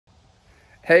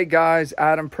Hey guys,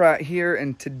 Adam Pratt here,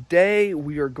 and today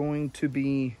we are going to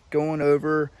be going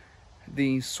over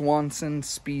the Swanson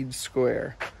speed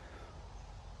square.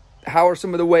 How are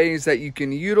some of the ways that you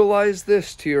can utilize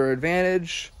this to your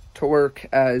advantage to work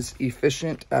as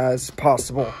efficient as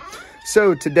possible?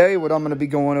 So today what I'm going to be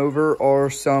going over are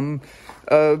some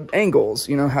angles,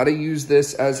 how to use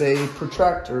this as a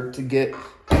protractor to get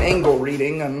an angle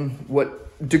reading on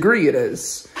what degree it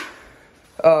is.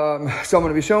 So I'm going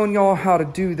to be showing y'all how to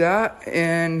do that,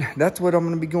 and that's what I'm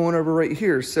going to be going over right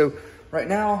here. So right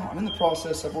now I'm in the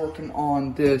process of working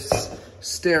on this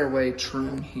stairway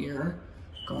trim here,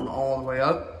 going all the way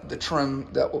up, the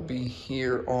trim that will be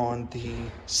here on the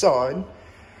side.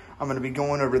 I'm going to be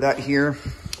going over that here.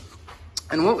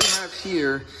 And what we have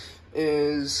here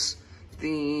is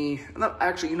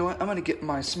actually, you know what? I'm going to get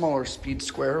my smaller speed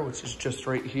square, which is just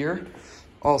right here.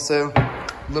 Also, a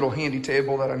little handy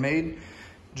table that I made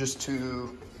just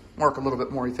to work a little bit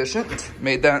more efficient.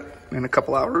 Made that in a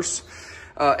couple hours.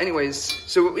 Anyways,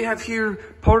 so what we have here,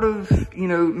 part of,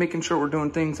 making sure we're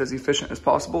doing things as efficient as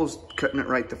possible is cutting it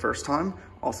right the first time.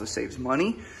 Also saves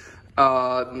money.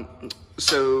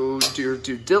 So do your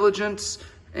due diligence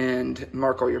and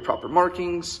mark all your proper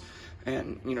markings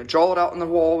and, draw it out on the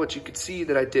wall, which you could see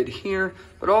that I did here.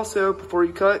 But also, before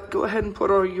you cut, go ahead and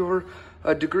put all your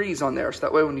degrees on there. So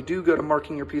that way when you do go to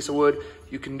marking your piece of wood,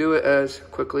 you can do it as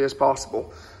quickly as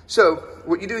possible. So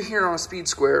what you do here on a speed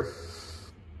square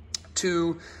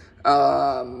to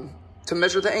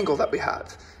measure the angle that we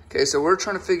have. Okay, so we're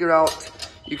trying to figure out,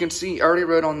 you can see I already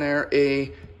wrote on there a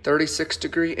 36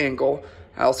 degree angle.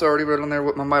 I also already wrote on there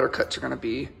what my miter cuts are gonna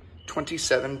be,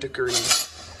 27 degree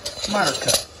miter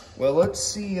cut. Well, let's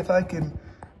see if I can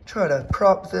try to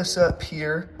prop this up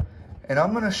here, and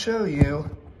I'm gonna show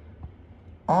you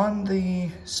on the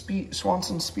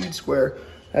Swanson speed square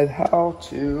of how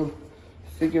to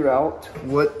figure out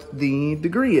what the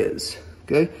degree is.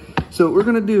 Okay, so what we're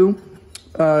gonna do,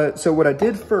 so what I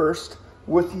did first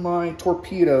with my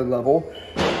torpedo level,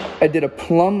 I did a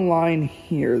plumb line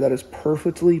here that is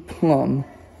perfectly plumb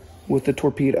with the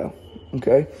torpedo.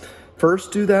 Okay,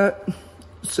 first do that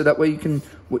so that way you can,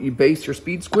 what you base your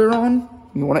speed square on,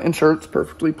 you want to ensure it's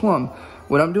perfectly plumb.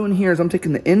 What I'm doing here is I'm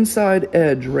taking the inside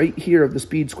edge right here of the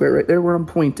speed square, right there where I'm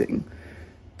pointing.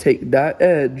 Take that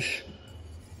edge,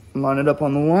 line it up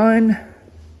on the line.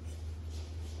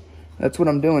 That's what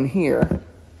I'm doing here.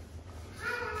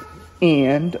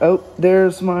 And, oh,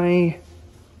 there's my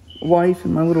wife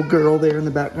and my little girl there in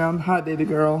the background. Hi, baby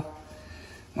girl.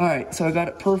 All right, so I got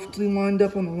it perfectly lined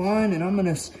up on the line, and I'm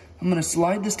gonna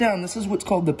slide this down. This is what's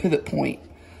called the pivot point.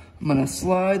 I'm gonna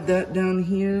slide that down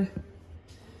here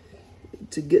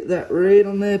to get that right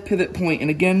on the pivot point. And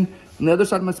again, on the other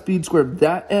side of my speed square,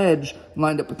 that edge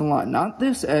lined up with the line. Not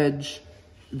this edge,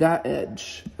 that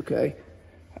edge, okay?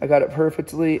 I got it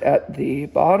perfectly at the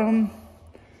bottom.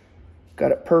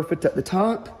 Got it perfect at the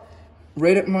top.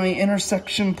 Right at my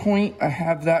intersection point, I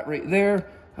have that right there.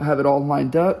 I have it all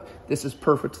lined up. This is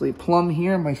perfectly plumb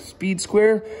here, my speed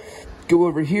square. Go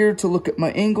over here to look at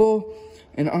my angle,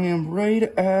 and I am right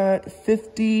at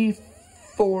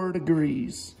 54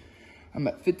 degrees. I'm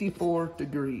at 54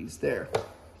 degrees there.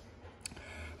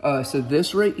 So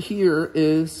this right here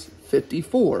is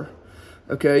 54,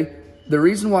 okay? The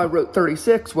reason why I wrote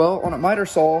 36, well, on a miter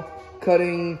saw,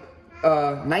 cutting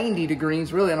 90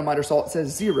 degrees, really on a miter saw, it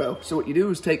says 0. So what you do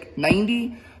is take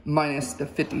 90 minus the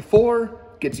 54,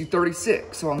 gets you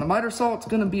 36. So on the miter saw, it's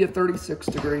gonna be a 36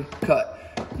 degree cut,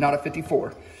 not a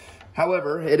 54.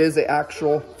 However, it is the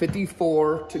actual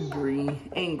 54 degree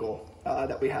angle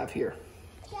that we have here.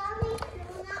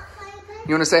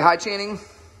 You want to say hi, Channing?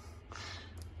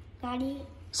 Daddy.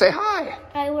 Say hi.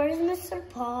 Hi, where's Mr.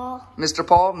 Paul? Mr.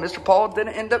 Paul. Mr. Paul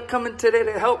didn't end up coming today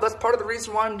to help. That's part of the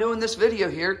reason why I'm doing this video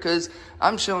here, because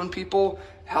I'm showing people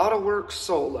how to work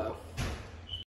solo.